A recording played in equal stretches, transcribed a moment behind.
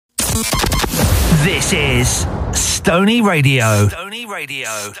This is Stony Radio. Stony Radio.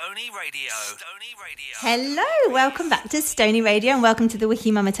 Stony Radio. Stony Radio. Hello, welcome back to Stony Radio and welcome to the Wiki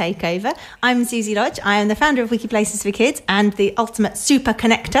Mama Takeover. I'm Susie Lodge. I am the founder of Wiki Places for Kids and the ultimate super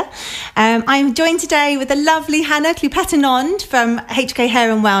connector. I'm joined today with the lovely Hannah Klewpatinond from HK Hair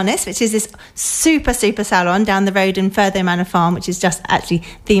and Wellness, which is this super salon down the road in Furtho Manor Farm, which is just actually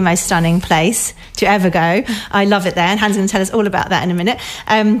the most stunning place to ever go. I love it there, and Hannah's going to tell us all about that in a minute.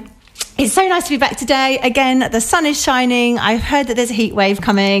 It's so nice to be back today. Again, the sun is shining. I've heard that there's a heat wave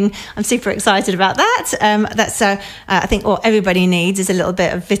coming. I'm super excited about that. I think what everybody needs is a little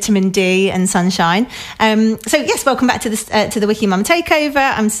bit of vitamin D and sunshine. So yes, welcome back to the Wiki Mum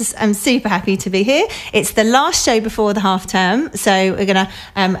Takeover. I'm super happy to be here. It's the last show before the half term, so we're going to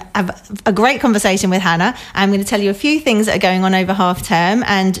have a great conversation with Hannah. I'm going to tell you a few things that are going on over half term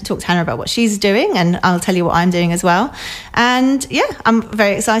and talk to Hannah about what she's doing, and I'll tell you what I'm doing as well. And yeah, I'm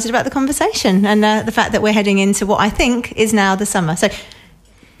very excited about the conversation and the fact that we're heading into what I think is now the summer. So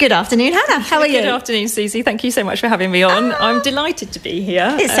good afternoon, Hannah. How are you? Good afternoon, Susie. Thank you so much for having me on. I'm delighted to be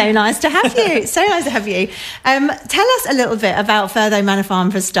here. It's so nice to have you. It's so nice to have you. Tell us a little bit about Furtho Manor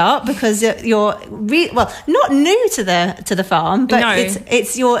Farm for a start, because you're not new to the farm, but no.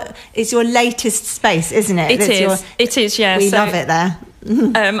 it's your latest space, isn't it? It is. Yeah. We love it there.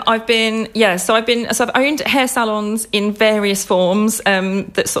 I've owned hair salons in various forms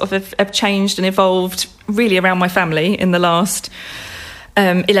that sort of have changed and evolved really around my family in the last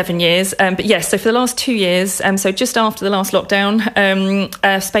 11 years. But yes, so for the last 2 years, so just after the last lockdown,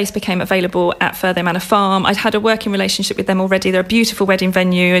 space became available at Furtho Manor Farm. I'd had a working relationship with them already. They're a beautiful wedding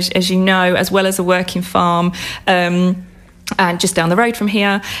venue, as you know, as well as a working farm. And just down the road from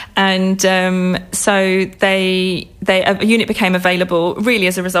here, and so a unit became available really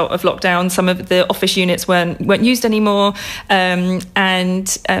as a result of lockdown. Some of the office units weren't used anymore,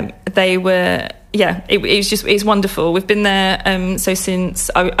 and they were. Yeah, it's wonderful. We've been there so since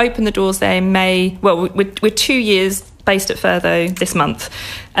I opened the doors there in May. Well, we're 2 years based at Furtho this month,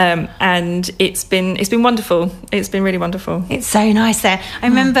 and it's been wonderful. It's been really wonderful. It's so nice there. I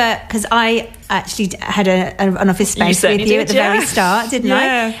remember, because I actually had an office space with you at the very start, didn't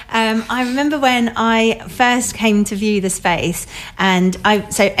I? I remember when I first came to view the space, and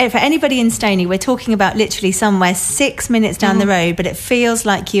so for anybody in Stony, we're talking about literally somewhere 6 minutes down the road, but it feels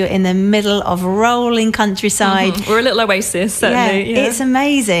like you're in the middle of rolling countryside. We're a little oasis, certainly. Yeah. It's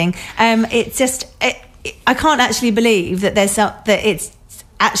amazing. I can't actually believe that it's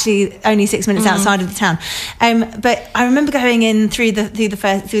actually only 6 minutes outside of the town. But I remember going in through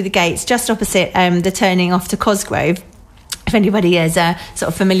the gates just opposite the turning off to Cosgrove. If anybody is sort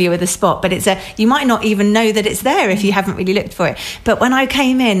of familiar with the spot, but you might not even know that it's there if you haven't really looked for it. But when I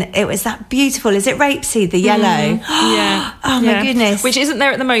came in, it was that beautiful, is it rapeseed, the yellow? Yeah. My goodness. Which isn't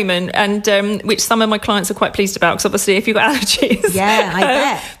there at the moment, and which some of my clients are quite pleased about, because obviously if you've got allergies. Yeah, I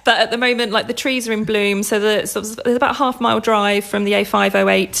bet. But at the moment, like, the trees are in bloom, so there's about a half-mile drive from the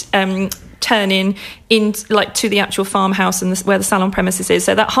A508 turning in, like, to the actual farmhouse and where the salon premises is.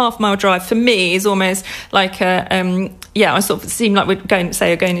 So that half-mile drive for me is almost like I sort of seem like we're going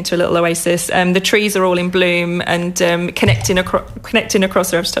into a little oasis. The trees are all in bloom and connecting across.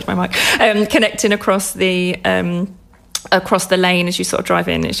 Sorry, I've just touched my mic. Connecting across the lane as you sort of drive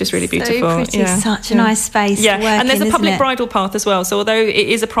in. It's just really beautiful. So pretty, such a nice space. Yeah, to work and there's in, a public bridle path as well. So although it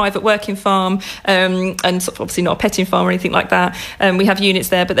is a private working farm, and sort of obviously not a petting farm or anything like that, we have units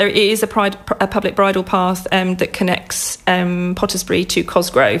there, but there is a public bridle path that connects Pottersbury to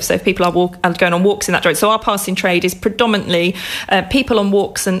Cosgrove. So if people are going on walks in that direction. So our passing trade is predominantly people on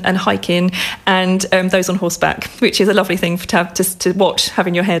walks and hiking, and those on horseback, which is a lovely thing to watch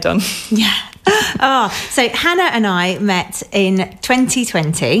having your hair done. Yeah. So Hannah and I met in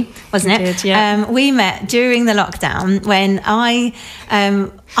 2020, wasn't it? We did, yeah. We met during the lockdown when I'd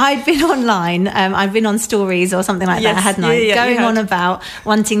been online. I'd been on stories or something like that, hadn't I? Going on about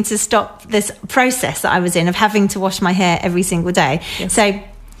wanting to stop this process that I was in of having to wash my hair every single day. Yes. So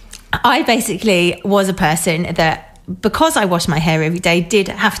I basically was a person that, because I wash my hair every day, did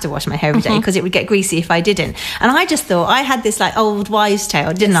have to wash my hair every day because it would get greasy if I didn't. And I just thought I had this like old wives'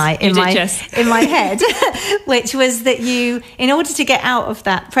 tale, didn't I, in my head, which was that you, in order to get out of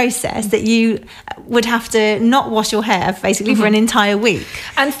that process, that you would have to not wash your hair basically for an entire week.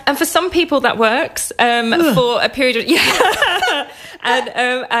 And for some people that works for a period of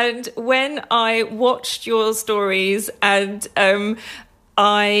and when I watched your stories and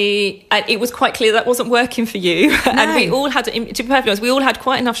it was quite clear that wasn't working for you. No. And we all had, to be perfectly honest, we all had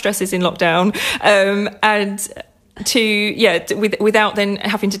quite enough stresses in lockdown, without then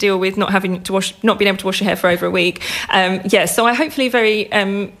having to deal with not being able to wash your hair for over a week. So I hopefully very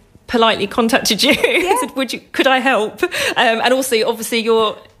politely contacted you and said, could I help? And also, obviously,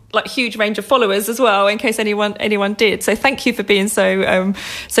 you're like huge range of followers as well, in case anyone did. So thank you for being so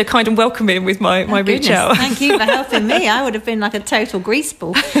kind and welcoming with my reach out. Thank you for helping me. I would have been like a total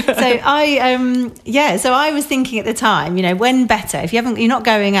greaseball. So I was thinking at the time, when better, if you're not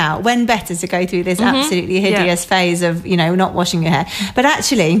going out, when better to go through this absolutely hideous phase of not washing your hair. But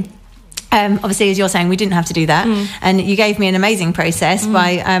actually, obviously, as you're saying, we didn't have to do that, and you gave me an amazing process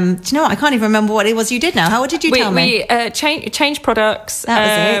by. Do you know what? I can't even remember what it was you did now. What did you tell me? We changed products.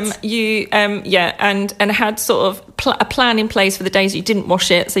 That was it. You and had sort of a plan in place for the days you didn't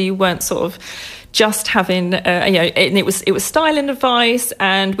wash it, so you weren't sort of just having and it was styling advice,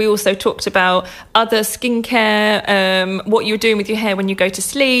 and we also talked about other skincare, what you were doing with your hair when you go to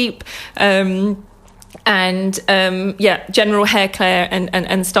sleep. And general hair care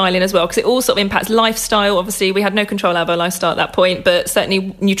and styling as well, because it all sort of impacts lifestyle. Obviously, we had no control over our lifestyle at that point, but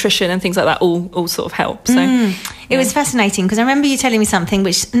certainly nutrition and things like that all sort of help. So it was fascinating, because I remember you telling me something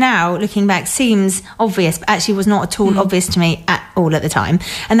which now, looking back, seems obvious, but actually was not at all obvious to me at all at the time.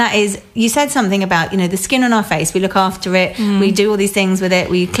 And that is, you said something about the skin on our face. We look after it. We do all these things with it.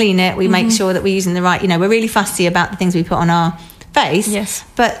 We clean it. We make sure that we're using the right. We're really fussy about the things we put on our face. Yes,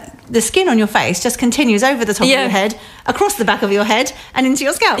 but the skin on your face just continues over the top of your head, across the back of your head, and into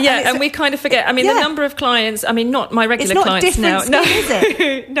your scalp. And we kind of forget. I mean, the number of clients. I mean, not my regular clients now. Skin, is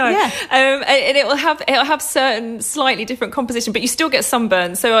it? No. Yeah. And it will have certain slightly different composition, but you still get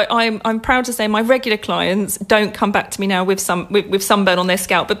sunburn. So I'm proud to say my regular clients don't come back to me now with sunburn on their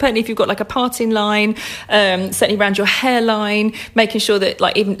scalp. But certainly, if you've got like a parting line, certainly around your hairline, making sure that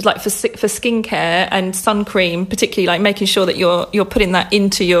even for skincare and sun cream, particularly like making sure that you're putting that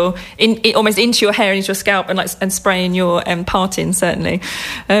into your almost into your hair and into your scalp, and spraying your parting, certainly.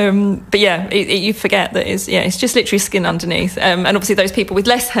 But you forget that it's just literally skin underneath, and obviously those people with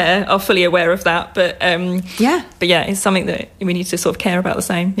less hair are fully aware of that, but it's something that we need to sort of care about the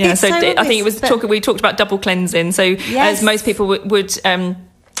same. I think it was we talked about double cleansing. So as most people would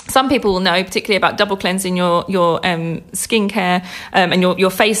some people will know, particularly about double cleansing your skincare and your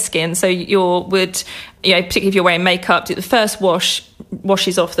face skin. So particularly if you're wearing makeup, the first wash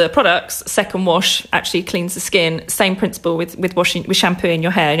washes off the products, second wash actually cleans the skin. Same principle with washing, with shampooing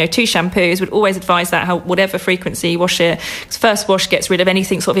your hair. 2 shampoos, would always advise that, whatever frequency you wash it. First wash gets rid of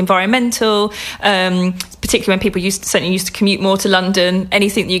anything sort of environmental, particularly when people certainly used to commute more to London.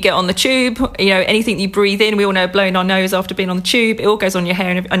 Anything that you get on the tube, anything that you breathe in, we all know blowing our nose after being on the tube, it all goes on your hair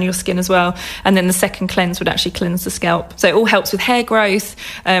and on your skin as well. And then the second cleanse would actually cleanse the scalp. So it all helps with hair growth,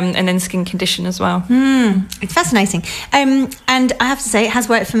 and then skin condition as well. It's fascinating. And I have to say, it has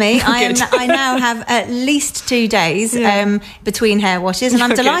worked for me. I now have at least 2 days between hair washes, and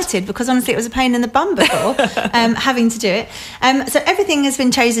I'm delighted, because honestly it was a pain in the bum before having to do it. So everything has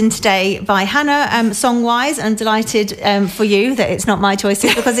been chosen today by Hannah, song-wise, and I'm delighted for you that it's not my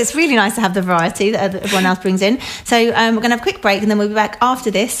choices, because it's really nice to have the variety that everyone else brings in. So we're going to have a quick break, and then we'll be back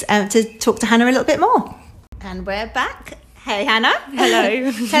after this to talk to Hannah a little bit more. And we're back. Hey, Hannah.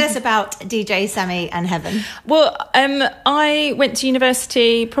 Hello. Tell us about DJ Sammy and Heaven. Well, I went to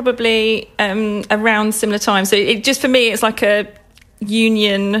university probably around similar time. So for me, it's like a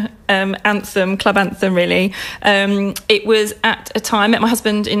union anthem, club anthem, really. It was at a time, I met my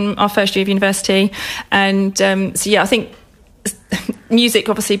husband in our first year of university. And I think music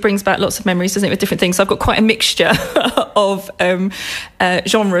obviously brings back lots of memories, doesn't it, with different things. So I've got quite a mixture of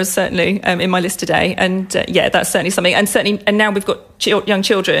genres, certainly, in my list today. And that's certainly something. And now we've got young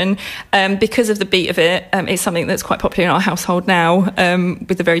children, because of the beat of it, it's something that's quite popular in our household now,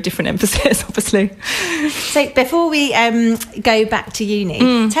 with a very different emphasis, obviously. So before we go back to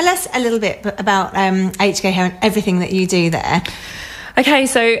uni, tell us a little bit about HK Hair and everything that you do there. Okay,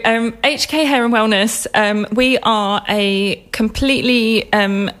 so HK Hair and Wellness, we are a completely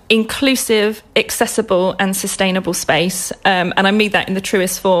inclusive, accessible and sustainable space. And I mean that in the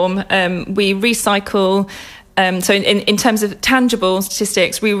truest form. We recycle, so in terms of tangible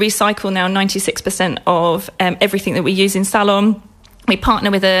statistics, we recycle now 96% of everything that we use in salon. We partner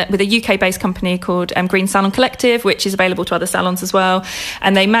with a UK-based company called Green Salon Collective, which is available to other salons as well.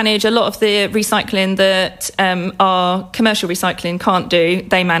 And they manage a lot of the recycling that our commercial recycling can't do.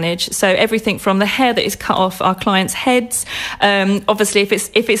 They manage. So everything from the hair that is cut off our clients' heads. Obviously,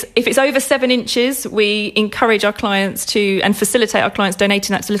 if it's over 7 inches, we encourage our clients and facilitate our clients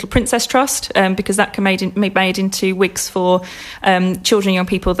donating that to Little Princess Trust, because that can be made into wigs for children and young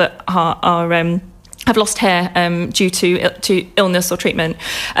people that are have lost hair due to illness or treatment.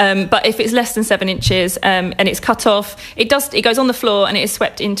 But if it's less than 7 inches and it's cut off, it goes on the floor and it is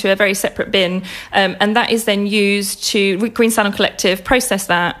swept into a very separate bin. And that is then used to Green Salon Collective process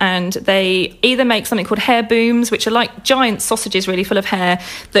that, and they either make something called hair booms, which are like giant sausages really full of hair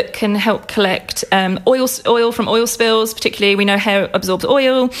that can help collect oil from oil spills. Particularly, we know hair absorbs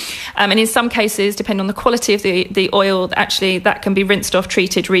oil, and in some cases, depending on the quality of the oil, actually that can be rinsed off,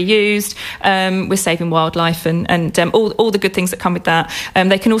 treated, reused. We're saving wildlife and all the good things that come with that.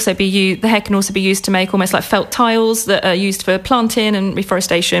 They can also be used. The hair can also be used to make almost like felt tiles that are used for planting and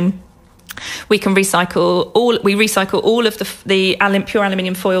reforestation. We recycle all of the pure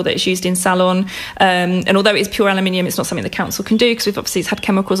aluminium foil that is used in salon, and although it is pure aluminium, it's not something the council can do because we've obviously had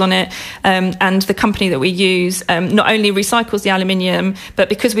chemicals on it. And the company that we use not only recycles the aluminium, but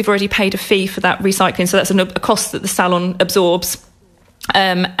because we've already paid a fee for that recycling, so that's a cost that the salon absorbs.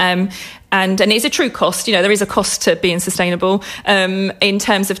 And it's a true cost. There is a cost to being sustainable in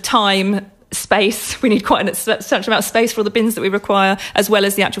terms of time, space. We need quite a substantial amount of space for all the bins that we require, as well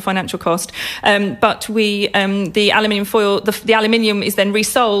as the actual financial cost. But the aluminium foil, the aluminium is then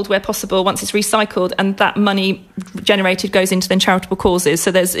resold where possible once it's recycled, and that money generated goes into then charitable causes. So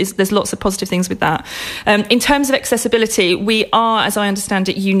there's lots of positive things with that. In terms of accessibility, we are, as I understand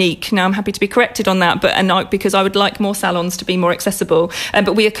it, unique. Now I'm happy to be corrected on that, because I would like more salons to be more accessible.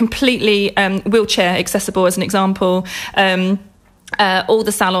 But we are completely wheelchair accessible, as an example. All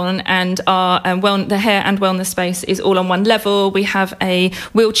the salon and our the hair and wellness space is all on one level. We have a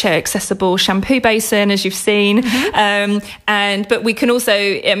wheelchair accessible shampoo basin, as you've seen, but we can also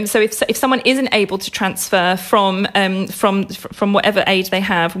so if someone isn't able to transfer from whatever age they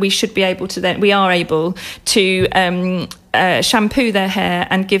have, we are able to shampoo their hair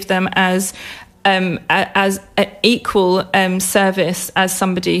and give them as an equal service as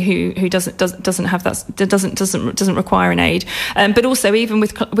somebody who doesn't have that, doesn't require an aid, but also even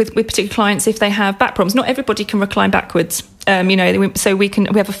with particular clients, if they have back problems, not everybody can recline backwards, so we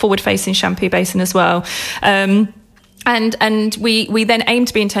have a forward facing shampoo basin as well. And we then aim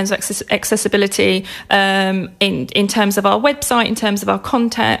to be, in terms of accessibility, in terms of our website, in terms of our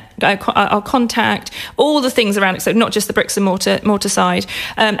contact, all the things around it, so not just the bricks and mortar side.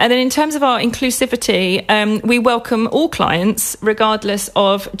 And then in terms of our inclusivity, we welcome all clients, regardless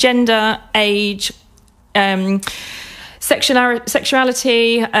of gender, age,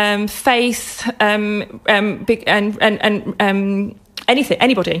 sexuality, faith,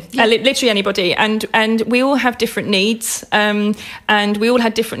 anybody, literally anybody, and we all have different needs, and we all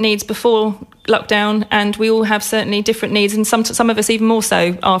had different needs before lockdown, and we all have certainly different needs, and some of us even more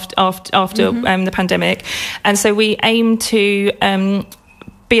so after the pandemic. And so we aim to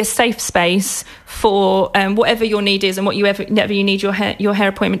be a safe space for whatever your need is and whatever you need your hair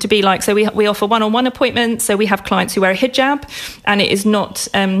appointment to be like. So we offer one-on-one appointments. So we have clients who wear a hijab, and it is not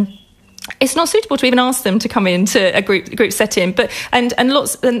it's not suitable to even ask them to come into a group setting. But a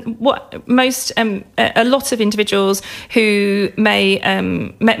lot of individuals who may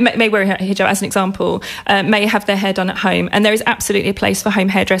wear a hijab, as an example, may have their hair done at home, and there is absolutely a place for home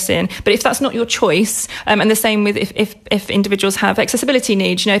hairdressing. But if that's not your choice, and the same with if individuals have accessibility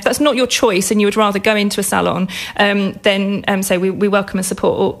needs, if that's not your choice and you would rather go into a salon, then so we welcome and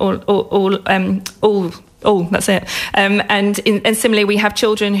support all. Oh, that's it. And similarly, we have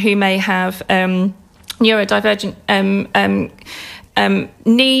children who may have neurodivergent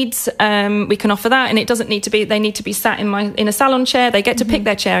needs. We can offer that, and it doesn't need to be. They need to be sat in a salon chair. They get to pick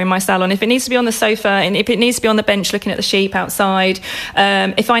their chair in my salon. If it needs to be on the sofa, and if it needs to be on the bench looking at the sheep outside,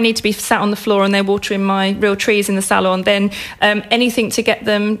 if I need to be sat on the floor and they're watering my real trees in the salon, then anything to get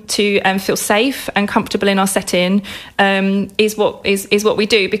them to feel safe and comfortable in our setting is what we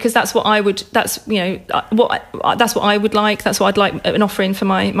do, because that's what I would. That's what I would like. That's what I'd like an offering for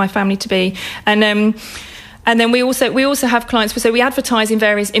my family to be. And then we also have clients. So we advertise in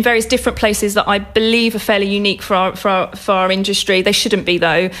various different places that I believe are fairly unique for our industry. They shouldn't be,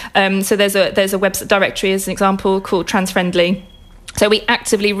 though. So there's a website directory, as an example, called Trans Friendly. So we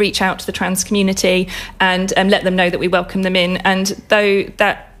actively reach out to the trans community and let them know that we welcome them in. And though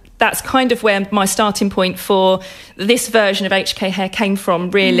that's kind of where my starting point for this version of HK Hair came from,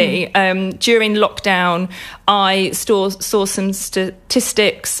 really. During lockdown, I saw some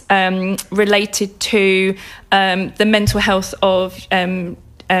statistics related to the mental health of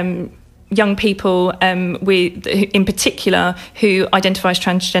young people, in particular, who identify as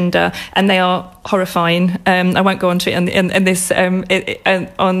transgender, and they are horrifying. I won't go on to it in this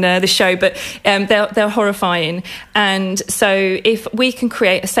on this show, but they're horrifying. And so if we can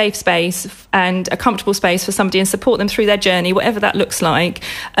create a safe space and a comfortable space for somebody and support them through their journey, whatever that looks like,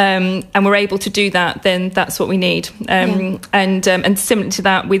 and we're able to do that, then that's what we need. And similar to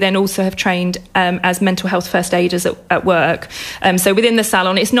that, we then also have trained as mental health first aiders at work. So within the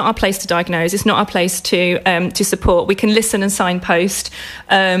salon, it's not our place to diagnose, it's not our place to support. We can listen and signpost.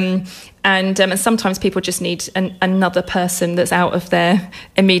 And sometimes people just need another person that's out of their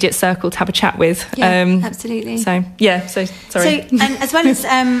immediate circle to have a chat with. Absolutely. So sorry. So and as well as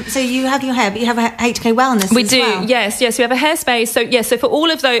so you have your hair, but you have a HK Wellness. We as do. Well. Yes. We have a hair space. So for all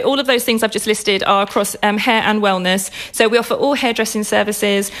of those things I've just listed are across hair and wellness. So we offer all hairdressing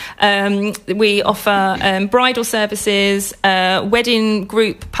services. We offer bridal services, wedding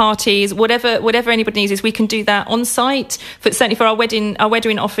group parties, whatever anybody needs. We can do that on site. Certainly for our wedding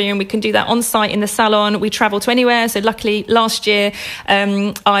offering, we can do that on site in the salon. We travel to anywhere. So luckily last year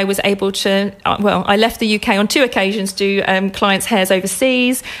I was able to, I left the UK on 2 occasions to do clients' hairs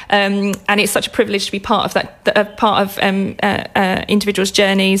overseas, and it's such a privilege to be part of that, part of individuals'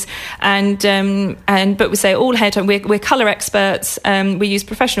 journeys. But we say all hair tone. We're colour experts. We use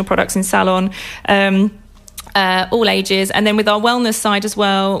professional products in salon. All ages, and then with our wellness side as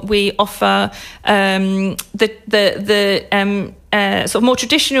well, we offer the sort of more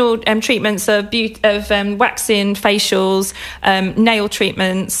traditional treatments of waxing, facials, nail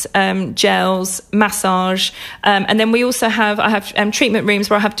treatments, gels, massage, and then we also I have treatment rooms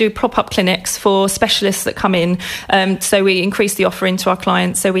where I do pop-up clinics for specialists that come in. So we increase the offering to our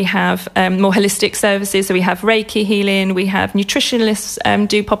clients. So we have more holistic services. So we have Reiki healing, we have nutritionists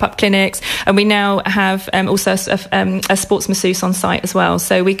do pop-up clinics, and we now have also a sports masseuse on site as well.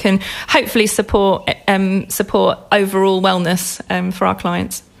 So we can hopefully support overall wellness for our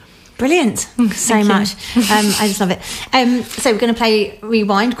clients. Brilliant. So much. I just love it. So we're going to play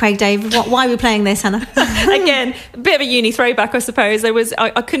Rewind. Craig Dave, why are we playing this, Hannah? Again, a bit of a uni throwback, I suppose.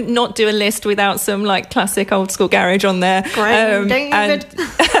 I couldn't not do a list without some like classic old school garage on there. Great.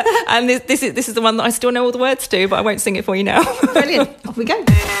 And this is the one that I still know all the words to, but I won't sing it for you now. Brilliant. Off we go.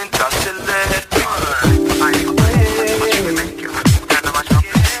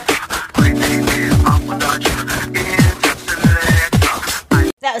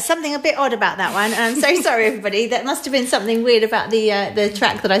 That was something a bit odd about that one, and I'm so sorry, everybody. That must have been something weird about the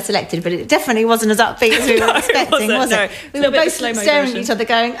track that I selected, but it definitely wasn't as upbeat as we were expecting, was it? We were both staring at each other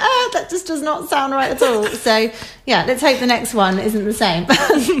going, that just does not sound right at all. So, yeah, let's hope the next one isn't the same.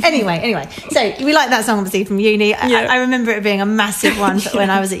 Anyway, so we like that song, obviously, from uni. I remember it being a massive one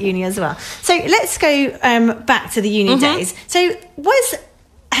when I was at uni as well. So let's go back to the uni days. So was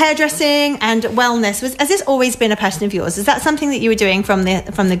hairdressing and wellness, has this always been a passion of yours? Is that something that you were doing from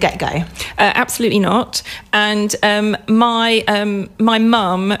the get-go? Absolutely not. And my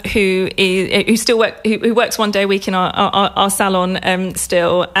mum, who works one day a week in our salon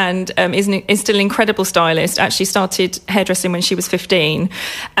still, and is still an incredible stylist, actually started hairdressing when she was 15.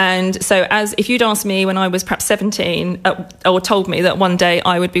 And so if you'd asked me when I was perhaps 17, or told me that one day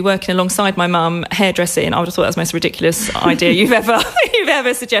I would be working alongside my mum hairdressing, I would have thought that was the most ridiculous idea you've ever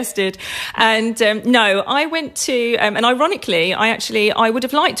suggested. And no, I went to and ironically I would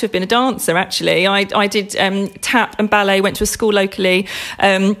have liked to have been a dancer. Actually, I did tap and ballet, went to a school locally,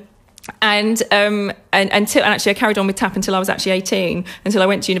 and actually I carried on with tap until I was actually 18, until I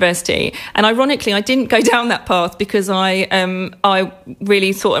went to university. And ironically, I didn't go down that path because I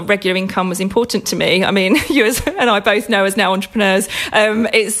really thought a regular income was important to me. I mean, you and I both know as now entrepreneurs,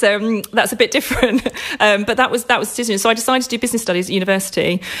 that's a bit different. But that was the decision. So I decided to do business studies at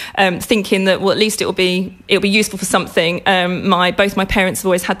university, thinking that at least it'll be useful for something. Both my parents have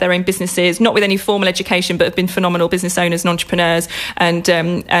always had their own businesses, not with any formal education, but have been phenomenal business owners and entrepreneurs. And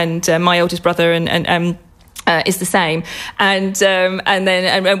my oldest brother is the same, and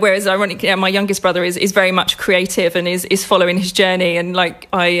whereas ironically my youngest brother is very much creative and is following his journey, and like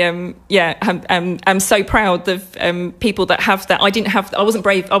I'm so proud of people that have that. I wasn't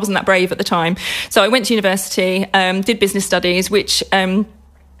that brave at the time, so I went to university, did business studies, which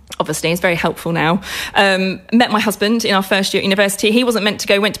obviously is very helpful now. Met my husband in our first year at university. He went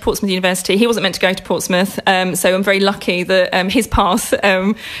to Portsmouth University. He wasn't meant to go to Portsmouth. So I'm very lucky that his path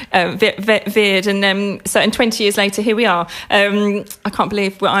veered. And 20 years later, here we are. I can't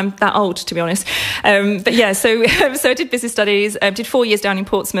believe I'm that old, to be honest. But yeah, so I did business studies, did 4 years down in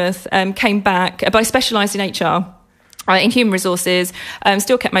Portsmouth, came back, but I specialised in HR. in human resources,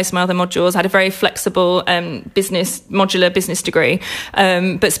 still kept most of my other modules. I had a very flexible modular business degree,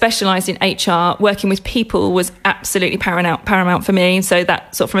 but specialised in HR. Working with people was absolutely paramount for me. So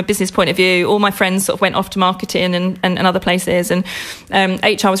that sort of from a business point of view, all my friends sort of went off to marketing and other places, and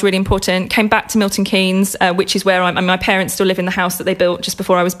HR was really important. Came back to Milton Keynes, which is where my parents still live in the house that they built just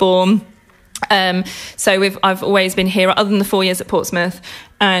before I was born. So I've always been here, other than the 4 years at Portsmouth,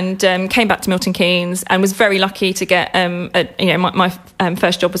 and came back to Milton Keynes and was very lucky to get my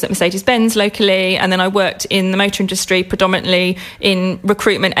first job was at Mercedes-Benz locally, and then I worked in the motor industry predominantly in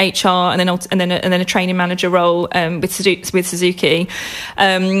recruitment, HR, and then a training manager role with Suzuki.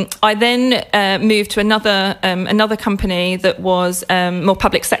 I then moved to another company that was more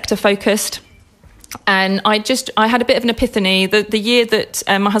public sector focused. And I had a bit of an epiphany the year that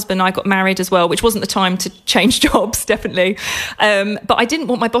my husband and I got married as well, which wasn't the time to change jobs, definitely. But I didn't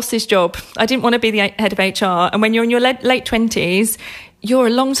want my boss's job. I didn't want to be the head of HR. And when you're in your late 20s, you're a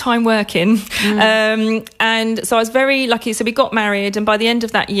long time working. And so I was very lucky. So we got married, and by the end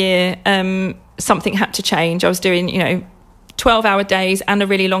of that year, something had to change. I was doing, 12-hour days and a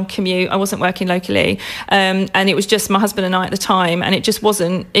really long commute. I wasn't working locally, and it was just my husband and I at the time, and it just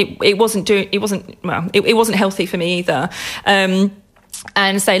wasn't. It wasn't healthy for me either.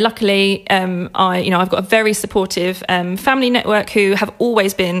 And so luckily, I've got a very supportive family network who have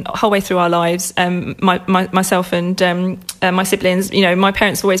always been the whole way through our lives. Myself and my siblings. My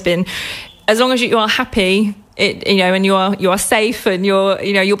parents have always been, as long as you are happy, and you are safe, and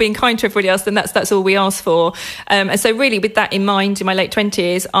you're being kind to everybody else, then that's all we ask for. And so really, with that in mind, in my late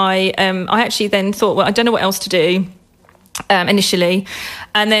 20s, I actually then thought, well, I don't know what else to do. Initially,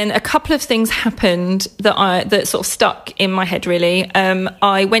 and then a couple of things happened that sort of stuck in my head really.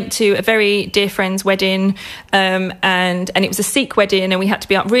 I went to a very dear friend's wedding, and it was a Sikh wedding, and we had to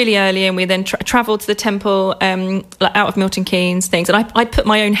be up really early, and we then travelled to the temple out of Milton Keynes things, and I put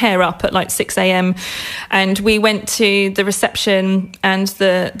my own hair up at like 6 a.m. and we went to the reception, and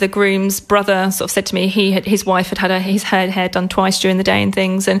the groom's brother sort of said to me his wife had his hair done twice during the day and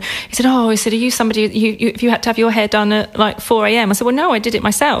things, and he said, are you somebody if you had to have your hair done at like 4 a.m. I said, well, no, I did it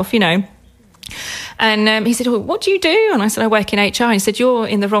myself, And he said, well, what do you do? And I said, I work in HR. And he said, you're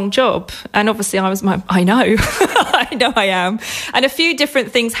in the wrong job. And obviously I know, I know I am. And a few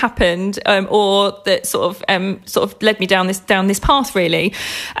different things happened, or that sort of led me down this path really.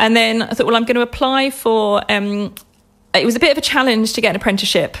 And then I thought, well, I'm going to apply for, it was a bit of a challenge to get an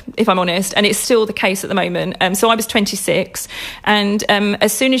apprenticeship, if I'm honest, and it's still the case at the moment. So I was 26, and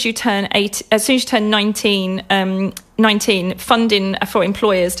as soon as you turn 19, funding for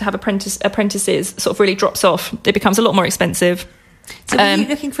employers to have apprentices sort of really drops off. It becomes a lot more expensive. So were you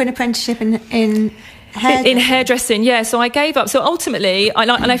looking for an apprenticeship in hairdressing? Yeah. So I gave up. So ultimately,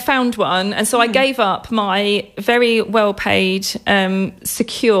 I found one, and so I gave up my very well-paid,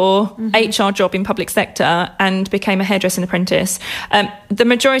 secure HR job in public sector and became a hairdressing apprentice. The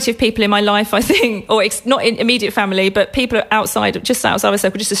majority of people in my life, I think, or not in immediate family, but people just outside my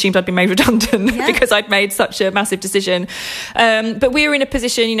circle, just assumed I'd been made redundant because I'd made such a massive decision. But we were in a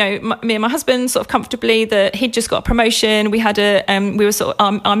position, me and my husband, sort of comfortably, that he'd just got a promotion. We had we were sort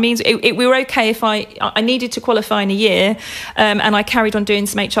of our means. We were okay if I needed to qualify in a year, and I carried on doing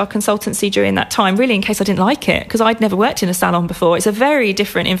some HR consultancy during that time, really in case I didn't like it, because I'd never worked in a salon before. It's a very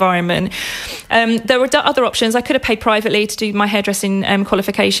different environment. There were other options. I could have paid privately to do my hairdressing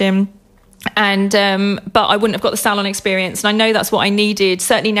qualification, and but I wouldn't have got the salon experience, and I know that's what I needed,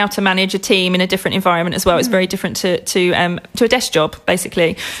 certainly now, to manage a team in a different environment as well. It's very different to a desk job,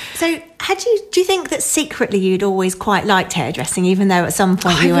 basically. So do you think that secretly you'd always quite liked hairdressing, even though at some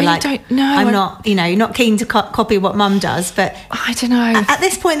point you were like, don't know. I'm not, not keen to copy what mum does, but I don't know. At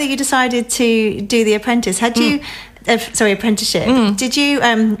this point that you decided to do the apprentice, had you apprenticeship, did you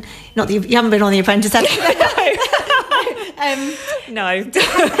not that you haven't been on the apprentice, have you? No.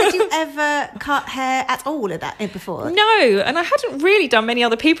 Had you ever cut hair at all before? No, and I hadn't really done many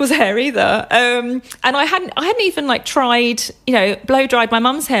other people's hair either. And I hadn't even tried, blow dried my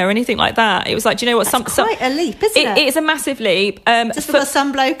mum's hair or anything like that. It was like, do you know what? That's quite a leap, isn't it? It is a massive leap. Just for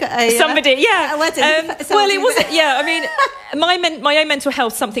some bloke at a wedding. Well, it wasn't. Yeah, I mean, my own mental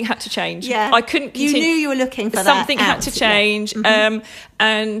health, something had to change. Yeah, I couldn't continue. You knew you were looking for something that. Had to change. Yeah.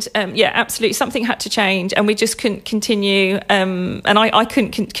 Absolutely, something had to change, and we just couldn't continue. And I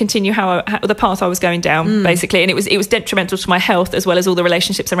couldn't continue how the path I was going down, basically, and it was detrimental to my health as well as all the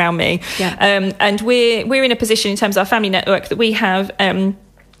relationships around me. Yeah. And we're in a position in terms of our family network that we have. The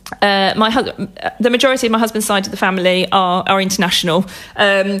majority of my husband's side of the family are international,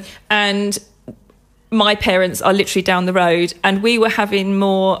 and my parents are literally down the road, and we were having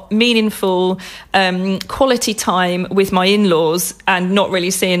more meaningful quality time with my in-laws and not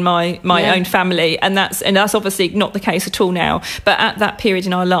really seeing my own family, and that's obviously not the case at all now. But at that period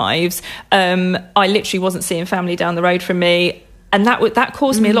in our lives, I literally wasn't seeing family down the road from me. And that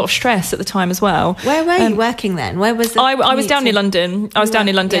caused me a lot of stress at the time as well. Where were you working then? Where was the I was down in London. I was down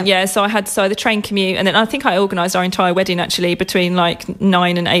in London, yeah. So I had the train commute, and then I think I organised our entire wedding actually between like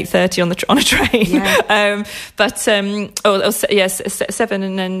 9 and 8:30 on a train. Yeah.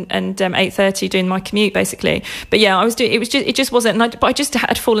 7 and 8:30 doing my commute basically. But yeah, I was doing. It just wasn't. But I just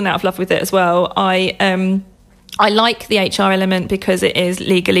had fallen out of love with it as well. I like the HR element because it is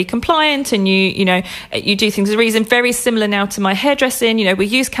legally compliant, and you do things with a reason. Very similar now to my hairdressing. We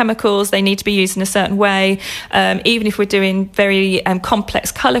use chemicals; they need to be used in a certain way. Even if we're doing very complex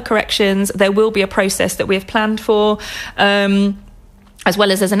colour corrections, there will be a process that we have planned for. As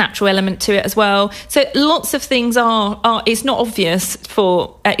well as there's a natural element to it as well. So lots of things are it's not obvious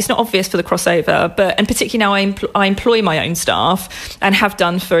for the crossover, and particularly now I employ my own staff and have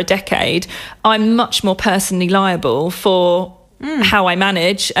done for a decade. I'm much more personally liable for how I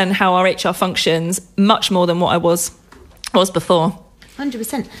manage and how our HR functions, much more than what I was before.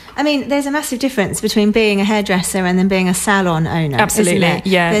 100%. I mean, there's a massive difference between being a hairdresser and then being a salon owner. Absolutely, isn't it?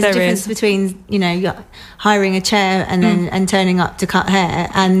 yeah. There's a difference between you're hiring a chair and then and turning up to cut hair,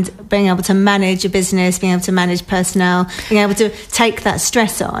 and being able to manage a business, being able to manage personnel, being able to take that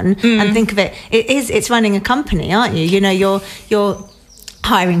stress on and think of it. It's running a company, aren't you? You're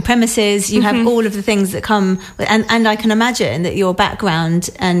hiring premises, you have all of the things that come with, and I can imagine that your background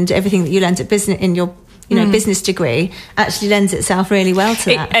and everything that you learned at business in your business degree actually lends itself really well to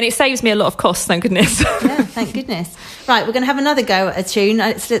that. And it saves me a lot of costs, thank goodness. Yeah, thank goodness. Right, we're going to have another go at a tune.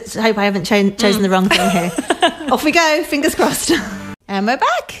 Let's hope I haven't chosen the wrong thing here. Off we go, fingers crossed. And we're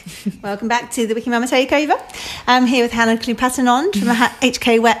back. Welcome back to the Wiki Mama Takeover. I'm here with Hannah Klewpatinond from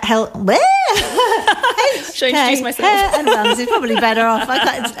HK Wet Health. Should I introduce myself? Hair and Wellness is probably better off.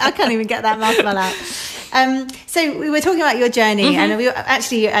 I can't even get that mouthful out. So we were talking about your journey, and we were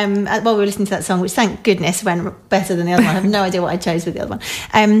actually while we were listening to that song, which thank goodness went better than the other one. I have no idea what I chose with the other one.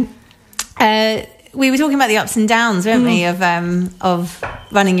 We were talking about the ups and downs, weren't we, of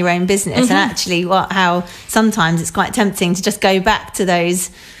running your own business, and actually how sometimes it's quite tempting to just go back to those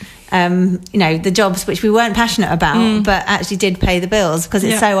the jobs which we weren't passionate about but actually did pay the bills, because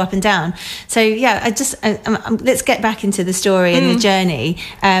it's so up and down. So yeah, let's get back into the story and the journey,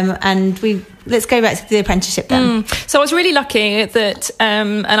 and let's go back to the apprenticeship then. So I was really lucky that,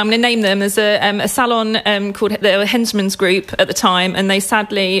 and I'm going to name them, as a salon called the Hensman's Group at the time, and they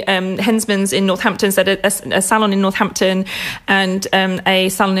sadly, Hensman's in Northampton, said a salon in Northampton and a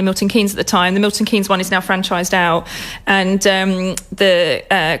salon in Milton Keynes at the time. The Milton Keynes one is now franchised out, and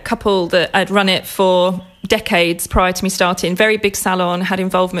the couple that had run it for decades prior to me starting, very big salon, had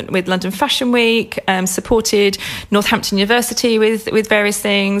involvement with London Fashion Week, supported Northampton University with various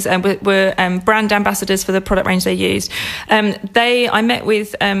things, and were brand ambassadors for the product range they used. I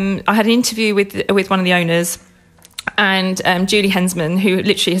had an interview with one of the owners, and Julie Hensman, who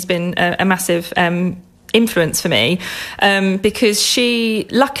literally has been a massive influence for me, because she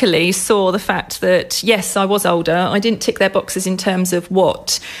luckily saw the fact that yes, I was older, I didn't tick their boxes in terms of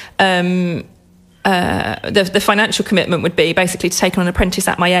what the financial commitment would be, basically to take on an apprentice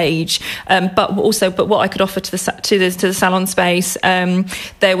at my age, but what I could offer to the salon space.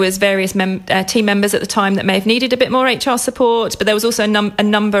 There was various team members at the time that may have needed a bit more HR support, but there was also a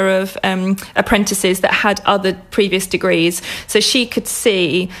number of apprentices that had other previous degrees, so she could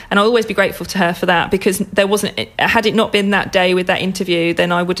see, and I'll always be grateful to her for that, because had it not been that day with that interview,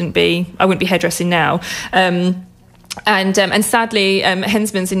 then I wouldn't be hairdressing now. And sadly,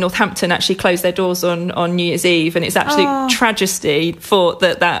 Hensman's in Northampton actually closed their doors on New Year's Eve, and it's absolute tragedy for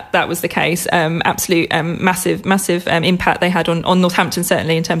that was the case. Massive impact they had on Northampton,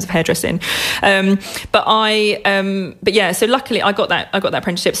 certainly in terms of hairdressing. So luckily I got that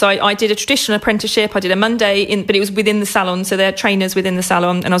apprenticeship. So I did a traditional apprenticeship. I did a Monday but it was within the salon, so they're trainers within the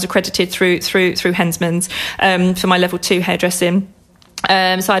salon, and I was accredited through Hensman's for my level 2 hairdressing. So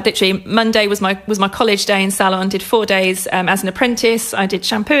I literally, Monday was my college day in salon, did 4 days as an apprentice. I did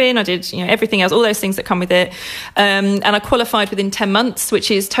shampooing, I did everything else, all those things that come with it, and I qualified within 10 months,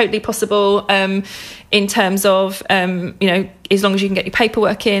 which is totally possible in terms of as long as you can get your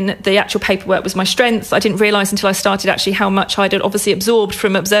paperwork in. The actual paperwork was my strength. I didn't realise until I started actually how much I'd obviously absorbed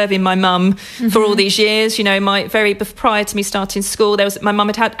from observing my mum for all these years. Prior to me starting school, my mum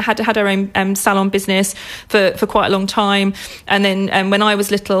had her own salon business for quite a long time, and then when I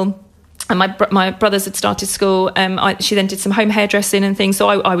was little, and my brothers had started school. She then did some home hairdressing and things, so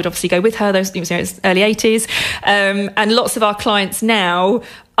I would obviously go with her. It was early 80s, and lots of our clients now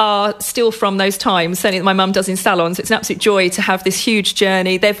are still from those times, certainly that my mum does in salons. It's an absolute joy to have this huge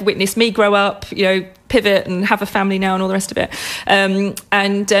journey. They've witnessed me grow up, pivot and have a family now and all the rest of it.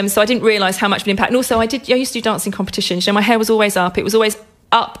 So I didn't realise how much of an impact. And also I used to do dancing competitions. My hair was always up. It was always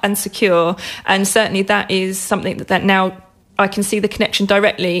up and secure. And certainly that is something that now I can see the connection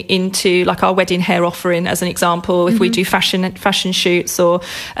directly into like our wedding hair offering, as an example. If we do fashion shoots, or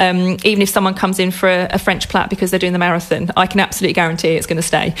even if someone comes in for a French plait because they're doing the marathon, I can absolutely guarantee it's going to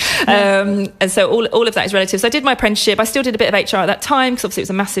stay. And so all of that is relative. So I did my apprenticeship. I still did a bit of HR at that time because obviously it was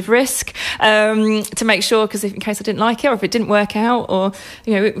a massive risk to make sure, because in case I didn't like it, or if it didn't work out, or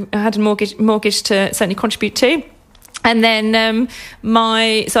I had a mortgage to certainly contribute to. And then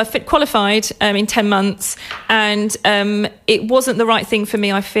I qualified in 10 months, and it wasn't the right thing for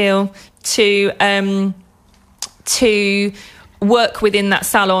me, I feel, to work within that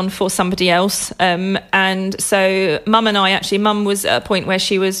salon for somebody else. And so Mum was at a point where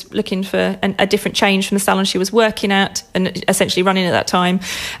she was looking for a different change from the salon she was working at and essentially running at that time.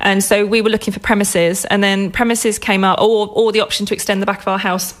 And so we were looking for premises, and then premises came up, or the option to extend the back of our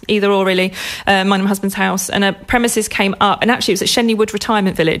house, either or really, mine and my husband's house. And a premises came up, and actually it was at Shenley Wood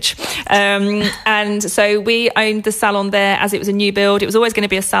Retirement Village. And so we owned the salon there as it was a new build. It was always going to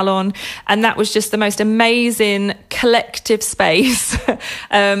be a salon. And that was just the most amazing collective space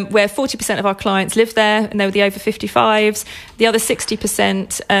where 40% of our clients lived there, and they were the over 55s. The other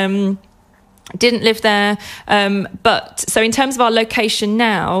 60% didn't live there. But so in terms of our location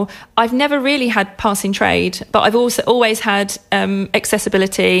now, I've never really had passing trade, but I've also always had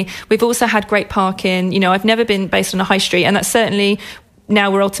accessibility. We've also had great parking. I've never been based on a high street, and that's certainly. Now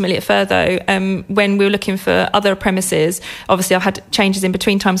we're ultimately at Furtho. When we were looking for other premises, obviously I've had changes in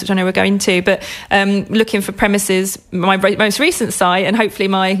between times, which I know we're going to, but looking for premises, my most recent site, and hopefully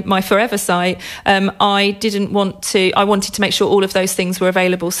my forever site, I wanted to make sure all of those things were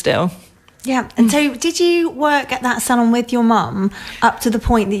available still. Yeah. And so did you work at that salon with your mum up to the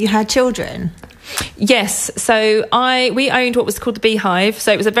point that you had children? Yes. So we owned what was called the Beehive.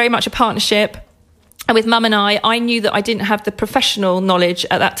 So it was very much a partnership. And with Mum and I knew that I didn't have the professional knowledge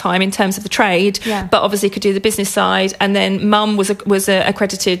at that time in terms of the trade, but obviously could do the business side. And then Mum was a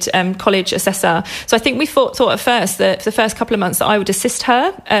accredited college assessor. So I think we thought at first that for the first couple of months that I would assist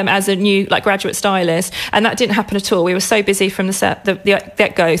her as a new graduate stylist, and that didn't happen at all. We were so busy from the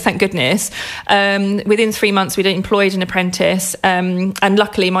get-go, thank goodness. Within 3 months, we'd employed an apprentice, and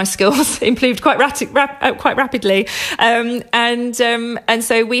luckily my skills improved quite rapidly. And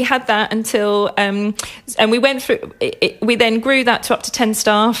so we had that until. And we went through it, we then grew that to up to 10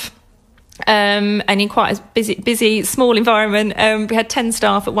 staff, and in quite a busy small environment. We had 10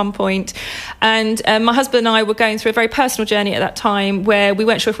 staff at one point, and my husband and I were going through a very personal journey at that time where we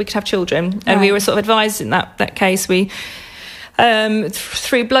weren't sure if we could have children, and we were sort of advised in that case. We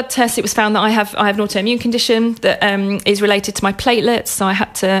through blood tests, it was found that I have an autoimmune condition that is related to my platelets, so I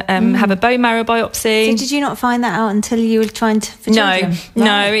had to have a bone marrow biopsy. So did you not find that out until you were trying to for children?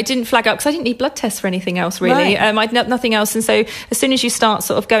 No, it didn't flag up because I didn't need blood tests for anything else really. I'd nothing else, and so as soon as you start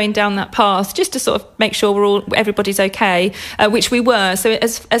sort of going down that path, just to sort of make sure everybody's okay, which we were. So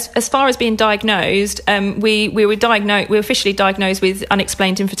as far as being diagnosed, we were officially diagnosed with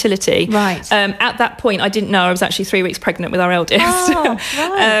unexplained infertility. Right. At that point, I didn't know I was actually 3 weeks pregnant with our eldest. Oh,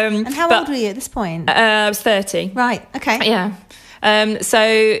 right. And how old were you at this point? I was 30. Right, okay. Yeah. So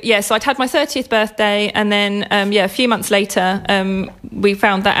I'd had my 30th birthday, and then a few months later we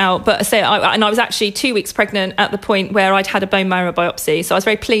found that out. But I was actually 2 weeks pregnant at the point where I'd had a bone marrow biopsy. So I was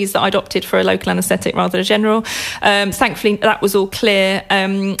very pleased that I'd opted for a local anaesthetic rather than a general. Thankfully, that was all clear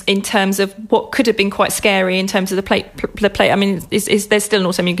in terms of what could have been quite scary in terms of the plate. I mean, there's still an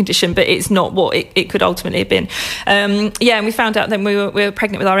autoimmune condition, but it's not what it could ultimately have been. And we found out then we were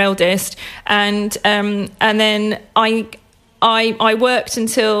pregnant with our eldest, and then I worked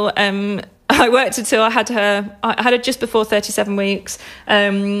until I had her just before 37 weeks.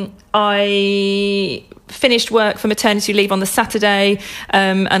 I finished work for maternity leave on the Saturday,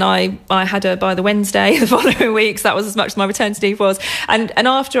 and I had her by the Wednesday the following week. So that was as much as my maternity leave was. And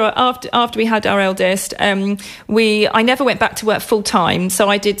after we had our eldest, I never went back to work full time. So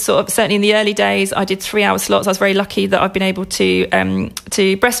I did certainly in the early days, I did 3 hour slots. I was very lucky that I've been able to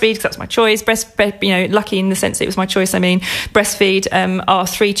breastfeed, because that's my choice. Lucky in the sense that it was my choice. I mean, breastfeed our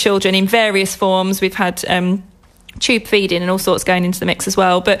 3 children in various forms. We've had tube feeding and all sorts going into the mix as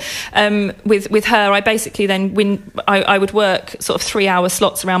well. But with her, I basically then I would work sort of 3-hour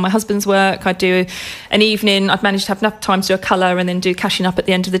slots around my husband's work. I'd do an evening. I'd manage to have enough time to do a colour and then do cashing up at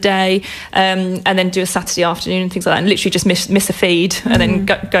the end of the day, and then do a Saturday afternoon and things like that, and literally just miss a feed and then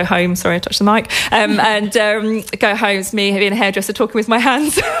go home. Sorry, I touched the mic. And go home. It's me being a hairdresser talking with my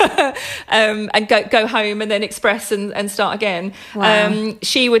hands, and go home and then express and start again. Wow.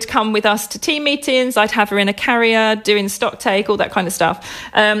 She would come with us to team meetings. I'd have her in a carrier doing stock take, all that kind of stuff.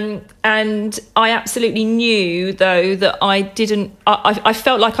 And I absolutely knew, though, that I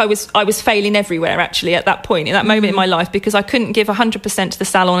felt like I was failing everywhere, actually, at that point, in that moment in my life, because I couldn't give 100% to the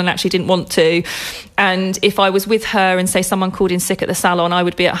salon and actually didn't want to. And if I was with her and, say, someone called in sick at the salon, I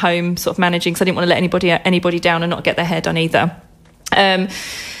would be at home sort of managing, because I didn't want to let anybody down and not get their hair done either.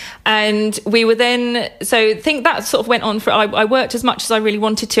 And we were then, so I think that sort of went on for, I worked as much as I really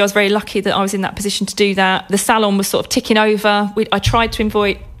wanted to. I was very lucky that I was in that position to do that. The salon was sort of ticking over. I tried to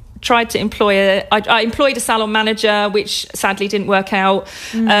employ I employed a salon manager, which sadly didn't work out.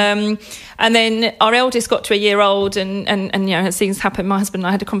 And then our eldest got to a year old, and as things happened, my husband and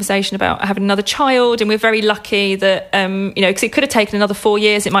I had a conversation about having another child, and we're very lucky that because it could have taken another 4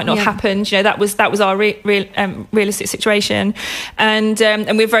 years, it might not have happened. That was our realistic situation, and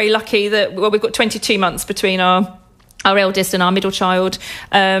we're very lucky that we've got 22 months between our eldest and our middle child,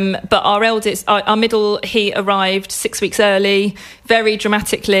 but our middle, he arrived 6 weeks early, very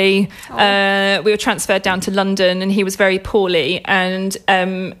dramatically. We were transferred down to London, and he was very poorly, and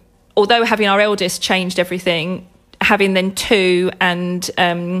although having our eldest changed everything, having then two, and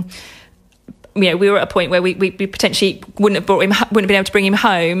we were at a point where we potentially wouldn't have been able to bring him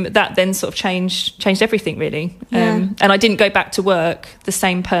home. That then sort of changed everything, really. And I didn't go back to work the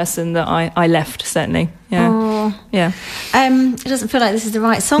same person that I left, certainly. It doesn't feel like this is the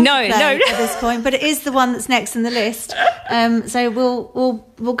right song to play at this point, but it is the one that's next in the list. So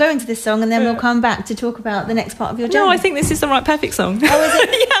we'll go into this song, and then we'll come back to talk about the next part of your journey. No, I think this is the right perfect song. Oh, is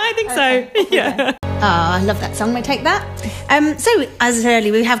it? Yeah, I think so. Yeah. I love that song. I take that. So as I said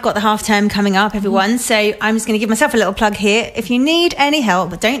earlier, we have got the half term coming up, everyone. So I'm just going to give myself a little plug here. If you need any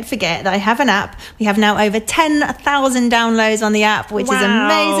help, don't forget that I have an app. We have now over 10,000 downloads on the app, which is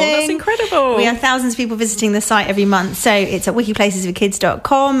amazing. That's incredible. We have thousands of people visiting the site every month. So it's at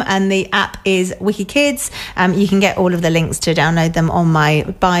wikiplacesforkids.com, and the app is WikiKids. You can get all of the links to download them on my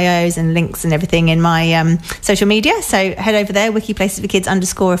bios and links and everything in my social media. So head over there,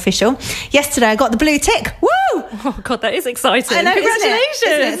 wikiplacesforkids_official. Yesterday I got the blue tick. Woo! Oh God, that is exciting. I know, congratulations.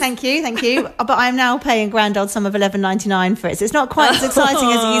 Isn't it? Thank you. But I'm now paying a grand old sum of $11.99 for it, so it's not quite as exciting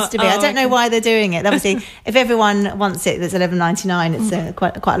as it used to be. I don't know why they're doing it. Obviously, if everyone wants it, there's $11.99. It's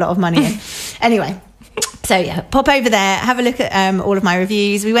quite a lot of money. Anyway, so pop over there, have a look at all of my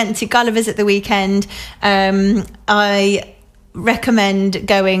reviews. We went to Gulliver's at the weekend. I recommend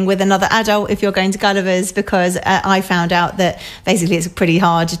going with another adult if you're going to Gulliver's, because I found out that basically it's pretty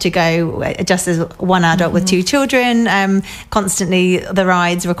hard to go just as one adult with two children. Constantly the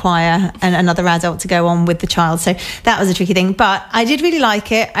rides require another adult to go on with the child, so that was a tricky thing, but I did really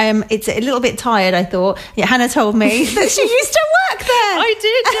like it. It's a little bit tired, I thought. Hannah told me that she used to work there. I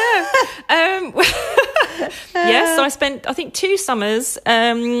did, yes, so I spent, I think, 2 summers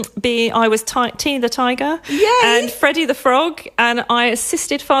I was Teeny the Tiger. Yay. And Freddie the Frog, and I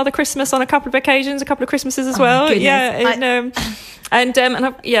assisted Father Christmas on a couple of occasions, a couple of Christmases as well.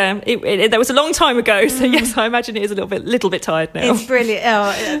 That was a long time ago, so yes, I imagine it is a little bit tired now. It's brilliant.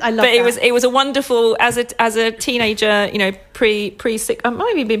 I love it. But it was a wonderful, as a teenager, pre-sick. I might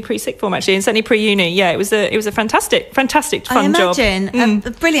have even been pre-sick form, actually, and certainly pre-uni. Yeah, it was a fantastic fun job. I imagine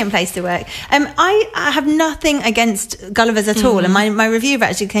a brilliant place to work. I have nothing against Gulliver's at all, and my review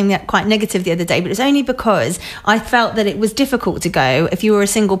actually came out quite negative the other day, but it's only because I felt that it was difficult to go if you were a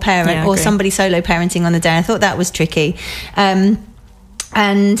single parent or somebody solo parenting on the day. I thought that was tricky.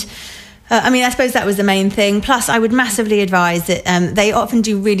 I suppose that was the main thing. Plus, I would massively advise that they often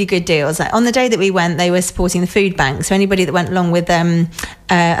do really good deals. Like on the day that we went, they were supporting the food bank. So anybody that went along with a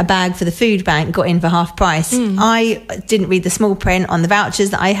bag for the food bank got in for half price. I didn't read the small print on the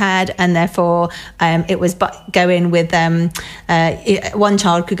vouchers that I had, and therefore it was go in with one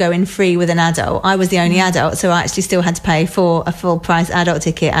child could go in free with an adult. I was the only adult, so I actually still had to pay for a full price adult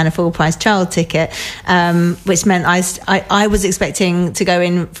ticket and a full price child ticket, which meant I was expecting to go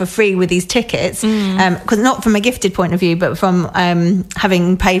in for free with these these tickets, because not from a gifted point of view, but from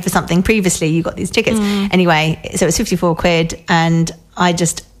having paid for something previously, you got these tickets. Anyway, so it's 54 quid, and I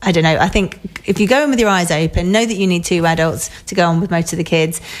don't know. I think if you go in with your eyes open, know that you need 2 adults to go on with most of the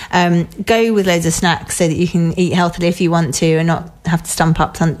kids. Go with loads of snacks so that you can eat healthily if you want to, and not have to stump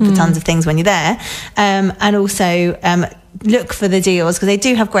up for tons of things when you're there. And also look for the deals, because they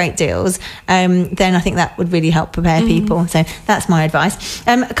do have great deals. Then I think that would really help prepare people. So that's my advice.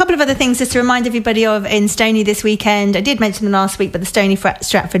 A couple of other things just to remind everybody of in Stoney this weekend. I did mention them last week, but the Stoney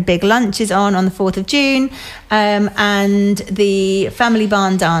Stratford Big Lunch is on the 4th of June, and the Family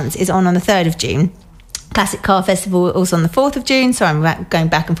Barn Dance is on the 3rd of June. Classic Car Festival also on the 4th of June. So I'm going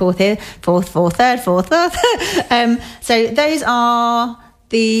back and forth here. 4th, 3rd, 4th. So those are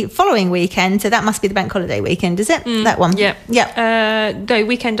the following weekend. So that must be the bank holiday weekend, is it? That one? Yeah. No,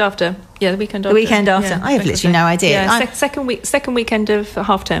 weekend after. Yeah, the weekend after. The weekend after. Yeah, I have literally no idea. Yeah, second weekend of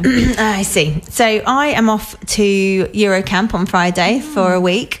half term. I see. So I am off to Eurocamp on Friday for a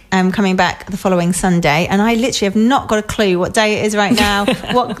week. I'm coming back the following Sunday, and I literally have not got a clue what day it is right now,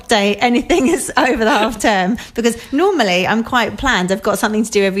 what day anything is over the half term, because normally I'm quite planned. I've got something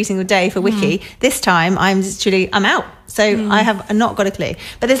to do every single day for Wiki. This time I'm out. So I have not got a clue.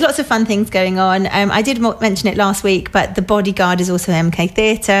 But there's lots of fun things going on. I did mention it last week, but The Bodyguard is also MK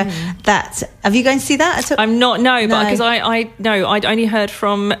Theatre. Have you going to see that? I'm not, but because I'd only heard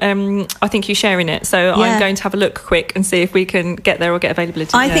from, I think you sharing it. So I'm going to have a look quick and see if we can get there or get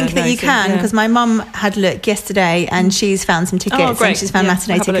availability. I think that you can, because my mum had a look yesterday and she's found some tickets. And she's found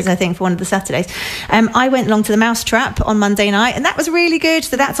matinee tickets, I think, for one of the Saturdays. I went along to the Mousetrap on Monday night, and that was really good.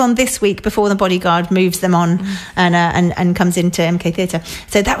 So that's on this week before The Bodyguard moves them on and comes into MK Theatre.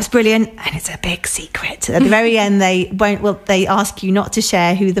 So that was brilliant, and it's a big secret. At the very end, they ask you not to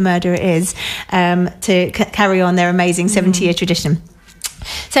share who the murderer is, to carry on their amazing 70-year tradition.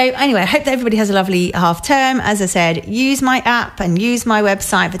 So anyway, I hope that everybody has a lovely half term. As I said, use my app and use my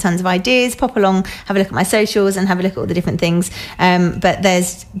website for tons of ideas. Pop along, have a look at my socials and have a look at all the different things. But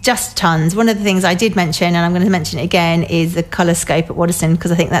there's just tons. One of the things I did mention, and I'm going to mention it again, is the colour scope at Waddesdon,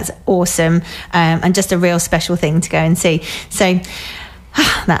 because I think that's awesome, and just a real special thing to go and see. So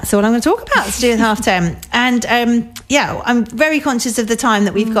that's all I'm going to talk about to do with half term. And I'm very conscious of the time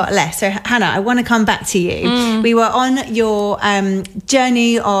that we've got left. So Hannah, I want to come back to you. We were on your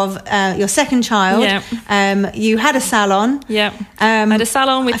journey of your second child. You had a salon. I had a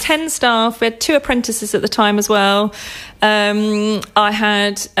salon with 10 staff. We had 2 apprentices at the time as well. I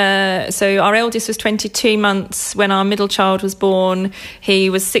had so our eldest was 22 months when our middle child was born. He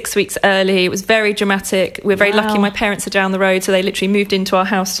was 6 weeks early. It was very dramatic. We're very lucky. My parents are down the road, so they literally moved into our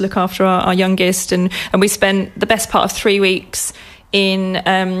house to look after our youngest, and we spent the best part of 3 weeks in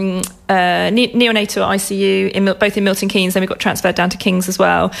neonatal ICU both in Milton Keynes, then we got transferred down to King's as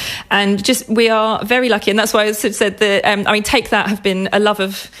well. And just, we are very lucky, and that's why I said that Take That have been a love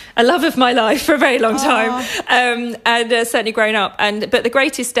of my life for a very long time, and certainly grown up. But the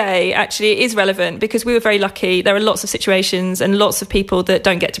greatest day actually is relevant because we were very lucky. There are lots of situations and lots of people that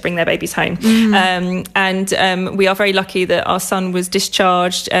don't get to bring their babies home, and we are very lucky that our son was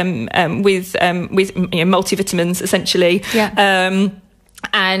discharged with multivitamins essentially.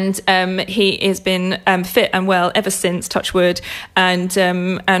 And he has been fit and well ever since, touch wood, and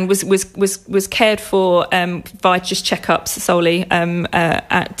was cared for via just checkups solely down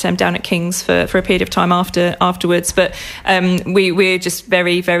at King's for a period of time afterwards. But we're just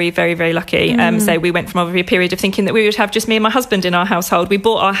very, very, very, very lucky. So we went from a period of thinking that we would have just me and my husband in our household. We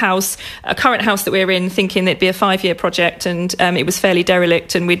bought our house, a current house that we're in, thinking it'd be a 5-year project, and it was fairly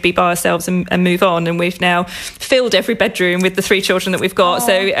derelict, and we'd be by ourselves and move on. And we've now filled every bedroom with the 3 children that we've got. So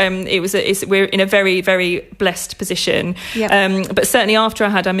we're in a very, very blessed position. But certainly after I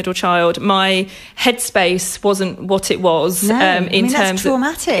had our middle child, my headspace wasn't what it was. That's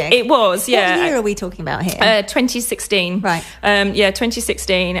traumatic. It was, yeah. What year are we talking about here? 2016. Right.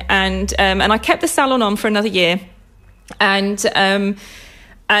 2016, and I kept the salon on for another year, and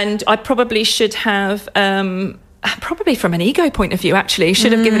I probably should have. Probably from an ego point of view, actually,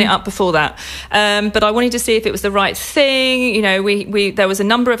 should have given it up before that. But I wanted to see if it was the right thing. You know, there was a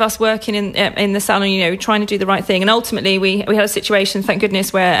number of us working in the salon, you know, trying to do the right thing. And ultimately, we had a situation, thank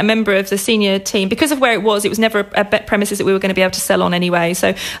goodness, where a member of the senior team, because of where it was never a premises that we were going to be able to sell on anyway.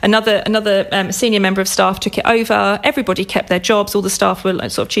 So another senior member of staff took it over. Everybody kept their jobs. All the staff were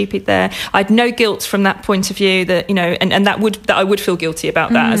sort of cheapied there. I had no guilt from that point of view. That, you know, and that I would feel guilty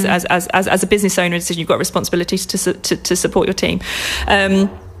about that as a business owner. You've got responsibilities to support your team.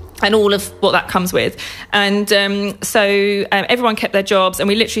 and all of what that comes with. And so everyone kept their jobs, and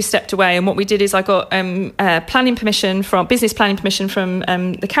we literally stepped away. And what we did is I got business planning permission from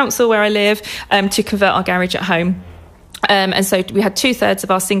the council where I live to convert our garage at home. And so we had 2/3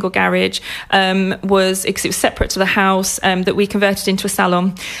 of our single garage it was separate to the house that we converted into a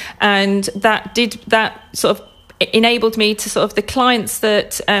salon, and that sort of enabled me to sort of the clients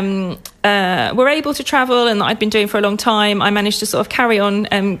that were able to travel and that I'd been doing for a long time. I managed to sort of carry on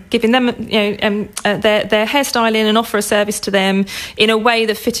giving them their hairstyling and offer a service to them in a way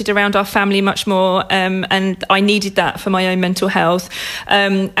that fitted around our family much more, and I needed that for my own mental health,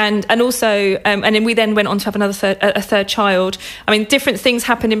 and also and then we then went on to have a third child. I mean, different things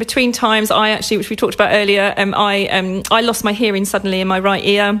happened in between times. I actually, which we talked about earlier, I lost my hearing suddenly in my right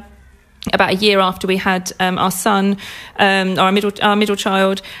ear about a year after we had our son, our middle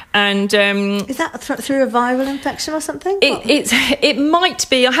child, and is that through a viral infection or something? It might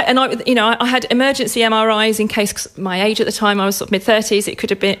be. I had emergency MRIs in case, 'cause my age at the time, I was sort of mid-30s. It could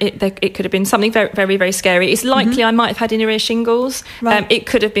have been something very, very, very scary. It's likely I might have had inner ear shingles. Right. It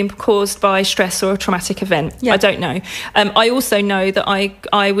could have been caused by stress or a traumatic event. Yeah. I don't know. I also know that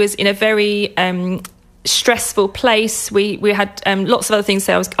I was in a very stressful place. We had lots of other things.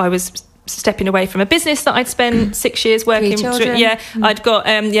 So I was stepping away from a business that I'd spent 6 years working. 3 children. Yeah, I'd got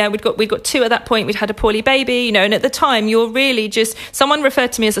we'd got 2 at that point. We'd had a poorly baby, and at the time you're really just, someone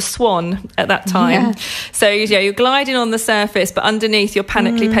referred to me as a swan at that time. Yeah. So you're gliding on the surface, but underneath you're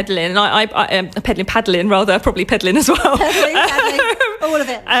panically pedaling, and I paddling rather, probably pedaling as well. Pedaling, all of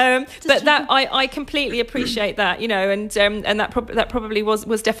it. But that I completely appreciate that, and that probably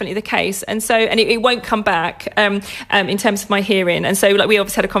was definitely the case, and so it won't come back in terms of my hearing, and so like we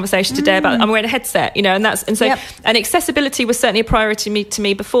obviously had a conversation today about I'm wearing a headset, and accessibility was certainly a priority to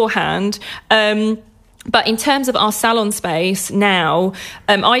me beforehand. But in terms of our salon space now,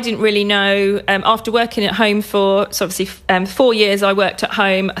 I didn't really know. After working at home for 4 years, I worked at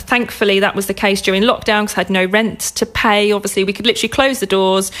home. Thankfully, that was the case during lockdown because I had no rent to pay. Obviously, we could literally close the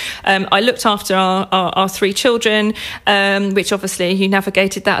doors. I looked after our 3 children, which obviously you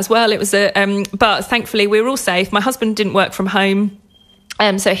navigated that as well. It was but thankfully we were all safe. My husband didn't work from home.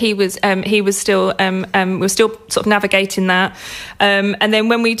 So he was still we were still sort of navigating that, and then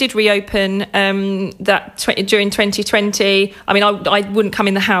when we did reopen during 2020, I mean I wouldn't come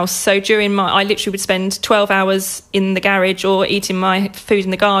in the house, so I literally would spend 12 hours in the garage or eating my food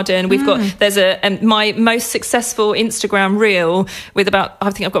in the garden. There's my most successful Instagram reel with I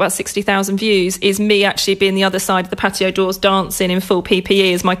think I've got about 60,000 views, is me actually being the other side of the patio doors dancing in full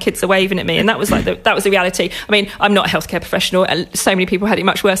PPE as my kids are waving at me, and that was the reality. I mean, I'm not a healthcare professional, and so many people had it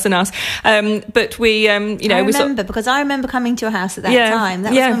much worse than us, but we I remember because I remember coming to a house at that time.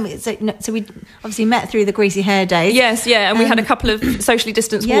 That was when so we obviously met through the greasy hair days. Yes, and we had a couple of socially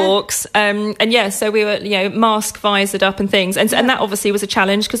distanced walks, so we were mask visored up and things, and that obviously was a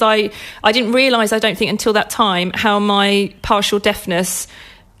challenge because I didn't realise, I don't think until that time, how my partial deafness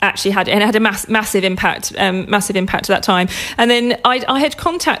actually had a massive impact at that time. And then I had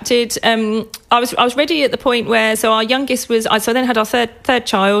contacted I was ready at the point where, so our youngest was, I then had our third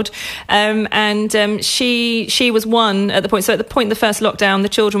child, and she was 1 at the point. So at the point of the first lockdown, the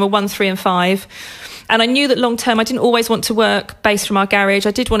children were 1, 3 and 5. And I knew that long term, I didn't always want to work based from our garage.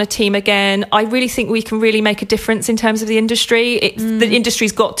 I did want a team again. I really think we can really make a difference in terms of the industry. The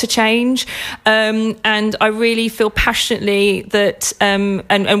industry's got to change. And I really feel passionately that,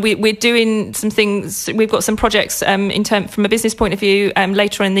 and we're doing some things. We've got some projects from a business point of view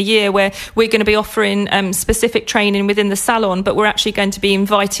later in the year where we're going to be offering specific training within the salon, but we're actually going to be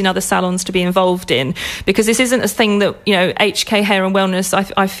inviting other salons to be involved in, because this isn't a thing that, HK Hair and Wellness,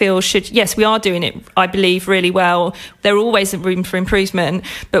 I feel should, yes, we are doing it, I believe, really well. There are always room for improvement,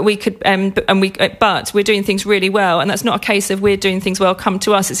 but we could, but we're doing things really well, and that's not a case of we're doing things well, come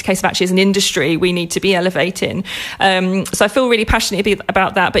to us. It's a case of actually as an industry we need to be elevating. So I feel really passionate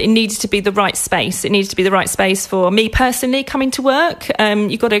about that, but it needs to be the right space. It needs to be the right space for me personally coming to work.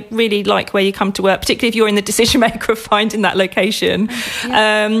 You've got to really like where you come to work, particularly if you're in the decision maker of finding that location.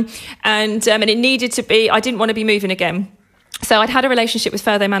 And it needed to be. I didn't want to be moving again. So I'd had a relationship with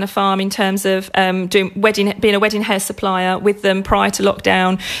Further Manor Farm in terms of being a wedding hair supplier with them prior to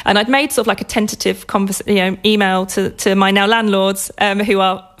lockdown, and I'd made sort of like a tentative email to my now landlords, who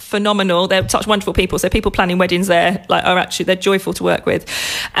are phenomenal. They're such wonderful people. So people planning weddings there they're joyful to work with,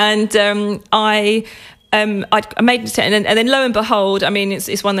 and I made it, and then lo and behold, I mean,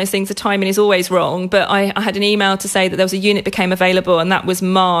 it's one of those things. The timing is always wrong, but I had an email to say that there was a unit became available, and that was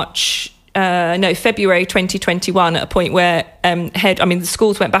March February 2021, at a point where the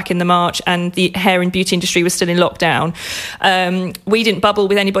schools went back in the March and the hair and beauty industry was still in lockdown. We didn't bubble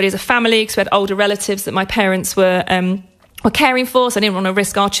with anybody as a family because we had older relatives that my parents were caring for, so I didn't want to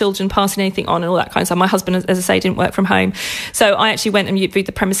risk our children passing anything on and all that kind of stuff. My husband, as I say, didn't work from home. So I actually went and viewed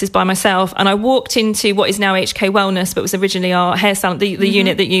the premises by myself, and I walked into what is now HK Wellness, but was originally our hair salon, the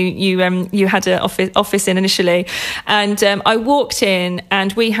unit that you had an office in initially. And I walked in,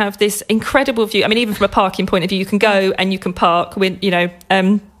 and we have this incredible view. I mean, even from a parking point of view, you can go and you can park with,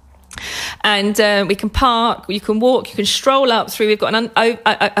 and we can park, you can walk, you can stroll up through. We've got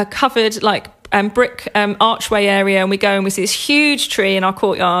a covered brick archway area, and we go and we see this huge tree in our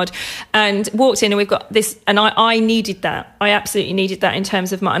courtyard, and walked in, and we've got this, and I needed that. I absolutely needed that in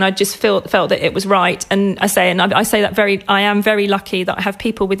terms of and I just felt that it was right. And I say that I am very lucky that I have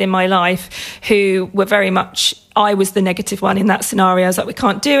people within my life who were very much, I was the negative one in that scenario. I was like, we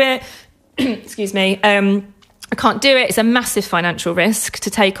can't do it. Excuse me. I can't do it. It's a massive financial risk to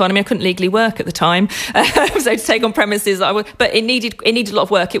take on. I mean, I couldn't legally work at the time, so to take on premises, but it needed a lot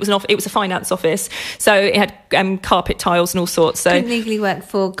of work. It was a finance office, so it had carpet tiles and all sorts. So couldn't legally work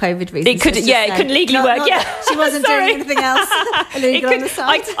for COVID reasons. It couldn't legally work. She wasn't doing anything else illegal on the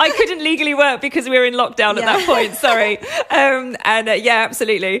side. I couldn't legally work because we were in lockdown at that point. Sorry,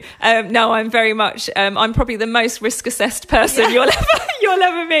 absolutely. No, I'm very much. I'm probably the most risk assessed person you'll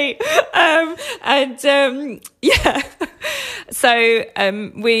ever meet, So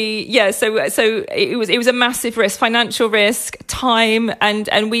it was a massive risk, financial risk, time,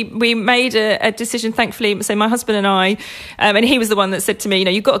 and we made a decision, thankfully. So my husband and I, and he was the one that said to me,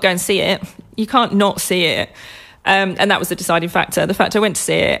 you've got to go and see it. You can't not see it. And that was the deciding factor. The fact I went to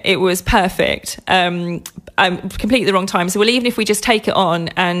see it, it was perfect. Completely the wrong time. So, even if we just take it on,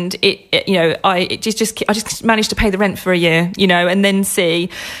 and I just managed to pay the rent for a year, and then see.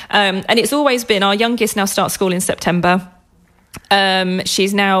 And it's always been, our youngest now starts school in September.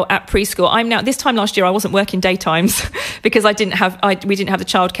 She's now at preschool. This time last year, I wasn't working daytimes because we didn't have the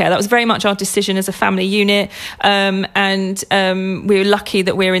childcare. That was very much our decision as a family unit. And we were lucky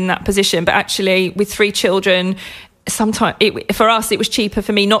that we're in that position. But actually, with 3 children, for us, it was cheaper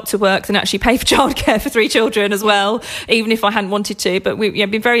for me not to work than actually pay for childcare for 3 children as well, even if I hadn't wanted to. But we've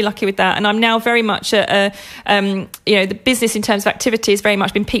been very lucky with that. And I'm now very much the business in terms of activity has very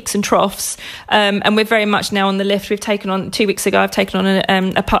much been peaks and troughs. And we're very much now on the lift. We've taken on, 2 weeks ago, I've taken on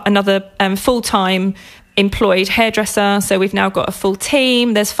another full-time employed hairdresser, so we've now got a full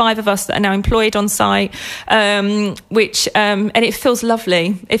team. There's 5 of us that are now employed on site, which and it feels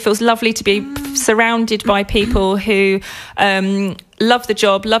lovely. It feels lovely to be surrounded by people who love the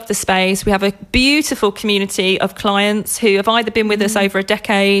job, love the space. We have a beautiful community of clients who have either been with us over a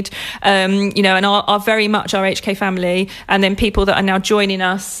decade, and are very much our HK family, and then people that are now joining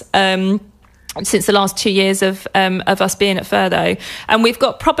us since the last 2 years of us being at Furtho. And we've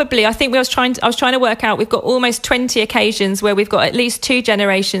got probably, I was trying to work out, we've got almost 20 occasions where we've got at least 2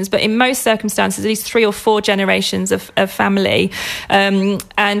 generations, but in most circumstances, at least 3 or 4 generations of family. And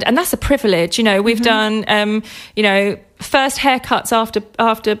that's a privilege. We've done, first haircuts after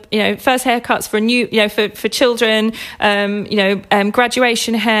first haircuts for new for children,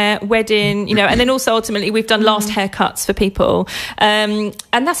 graduation hair, wedding, and then also ultimately we've done last haircuts for people, and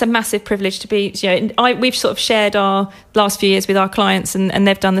that's a massive privilege to be. We've sort of shared our last few years with our clients, and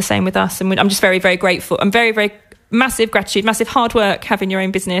they've done the same with us, and I'm just very, very grateful. I'm very, very massive gratitude, massive hard work having your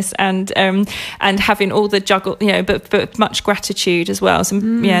own business, and having all the juggle, but much gratitude as well. So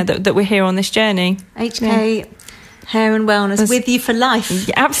that we're here on this journey. HK Hair and Wellness with you for life.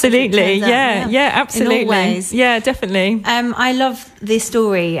 Yeah, absolutely. Absolutely. In all ways. Yeah, definitely. I love this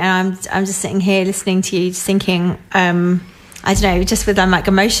story, and I'm just sitting here listening to you, just thinking, I don't know, just with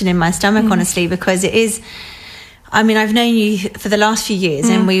emotion in my stomach, honestly, because it is. I mean, I've known you for the last few years,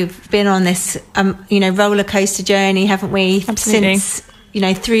 and we've been on this, roller coaster journey, haven't we? Absolutely. Since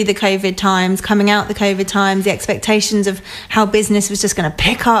through the COVID times, coming out the COVID times, the expectations of how business was just going to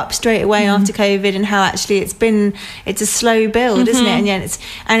pick up straight away after COVID, and how actually it's a slow build, isn't it?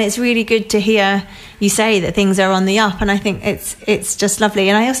 And it's really good to hear you say that things are on the up, and I think it's just lovely.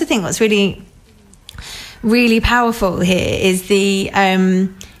 And I also think what's really, really powerful here is the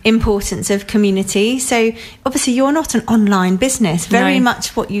importance of community. So obviously you're not an online business. Very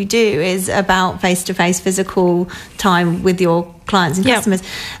much what you do is about face-to-face physical time with your clients and customers.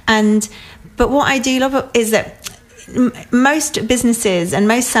 But what I do love is that most businesses and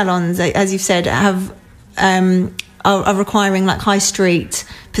most salons, as you've said, have are requiring like high street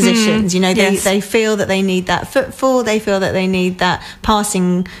positions. They feel that they need that footfall, they feel that they need that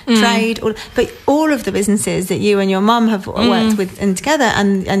passing trade. But all of the businesses that you and your mum have worked with and together,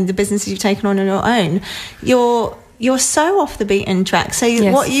 and the businesses you've taken on your own, you're so off the beaten track.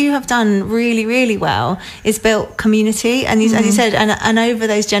 So what you have done really, really well is built community, and as you said, and over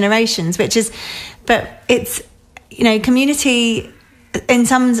those generations, but it's, community in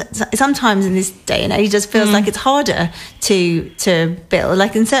sometimes in this day and age just feels like it's harder to build,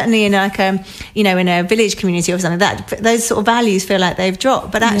 like, and certainly in like in a village community or something like that, those sort of values feel like they've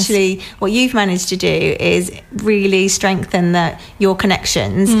dropped. But actually what you've managed to do is really strengthen your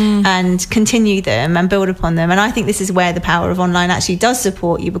connections and continue them and build upon them. And I think this is where the power of online actually does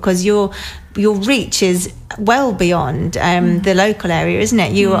support you, because your reach is well beyond the local area, isn't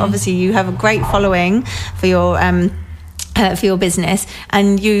it? You obviously you have a great following for your business,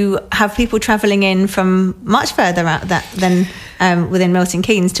 and you have people travelling in from much further out than within Milton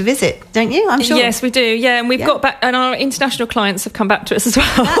Keynes to visit, don't you? I'm sure. Yes, we do. Yeah, and we've got back, and our international clients have come back to us as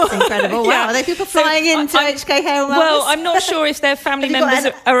well. That's incredible. Wow, are there people flying into HK Hair? Well, I'm not sure if their family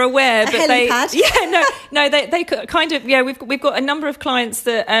members are aware, but they kind of We've got a number of clients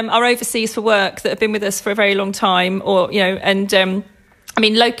that are overseas for work that have been with us for a very long time, or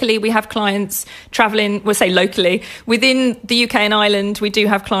locally we have clients travelling, we'll say locally, within the UK and Ireland. We do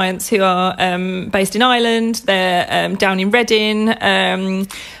have clients who are based in Ireland, they're down in Reading,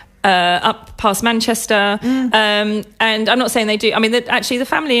 up past Manchester, and I'm not saying they do. Actually the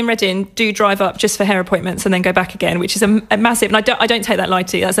family in Reading do drive up just for hair appointments and then go back again, which is a massive, and I don't take that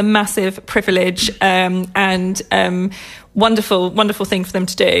lightly. That's a massive privilege and wonderful thing for them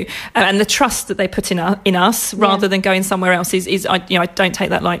to do, and the trust that they put in us rather than going somewhere else is I don't take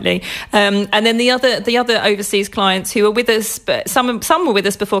that lightly. And then the other overseas clients who are with us, but some were with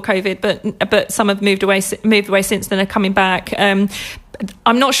us before COVID, but some have moved away since then, are coming back.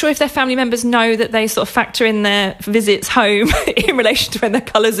 I'm not sure if their family members know that they sort of factor in their visits home in relation to when their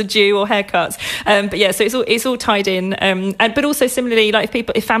colours are due or haircuts. So it's all tied in. But also similarly, like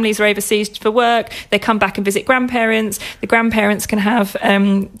if families are overseas for work, they come back and visit grandparents. The grandparents can have,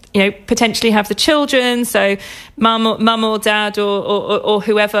 potentially have the children. So mum or dad or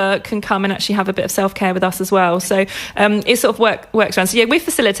whoever can come and actually have a bit of self-care with us as well. So it sort of works around. So we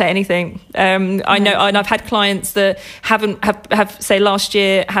facilitate anything. I know, and I've had clients that have say last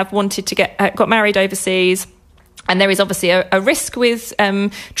year have wanted to got married overseas, and there is obviously a risk with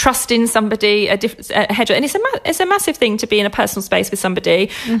trusting somebody, a hairdresser, and it's a massive thing to be in a personal space with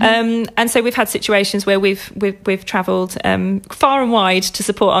somebody. And so we've had situations where we've travelled far and wide to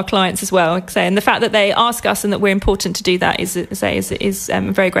support our clients as well. And the fact that they ask us and that we're important to do that is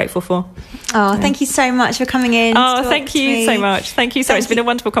I'm very grateful for. Oh, thank you so much for coming in. Oh, thank you so much. Thank you. It's been a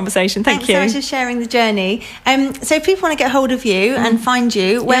wonderful conversation. Thank you. Thanks so much for sharing the journey. So if people want to get hold of you and find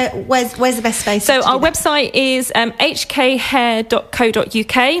you, where's the best space? So our website is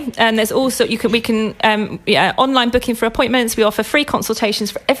hkhair.co.uk, and there's also we can online booking for appointments. We offer free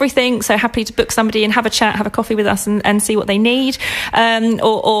consultations for everything, so happy to book somebody and have a chat, have a coffee with us and see what they need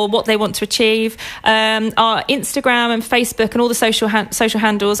or what they want to achieve. Our Instagram and Facebook and all the social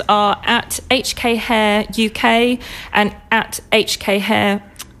handles are at HKHairUK and at HKHair,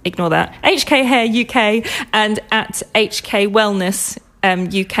 ignore that, HKHairUK and at HK Wellness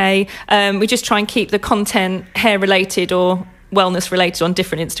UK. We just try and keep the content hair related or wellness related on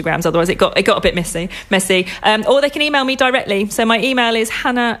different Instagrams, otherwise it got a bit messy. Or they can email me directly. So my email is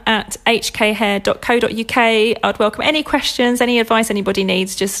hannah@hkhair.co.uk. I'd welcome any questions, any advice anybody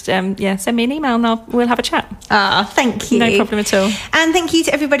needs. Just send me an email and we'll have a chat. Thank you. No problem at all. And thank you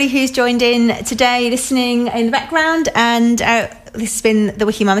to everybody who's joined in today, listening in the background. And this has been the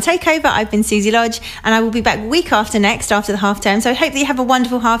Wiki Mama Takeover. I've been Susie Lodge, and I will be back week after next, after the half term. So I hope that you have a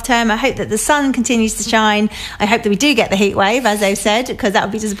wonderful half term. I hope that the sun continues to shine. I hope that we do get the heat wave, as they've said, because that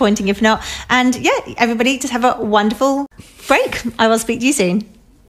would be disappointing if not. And everybody just have a wonderful break. I will speak to you soon.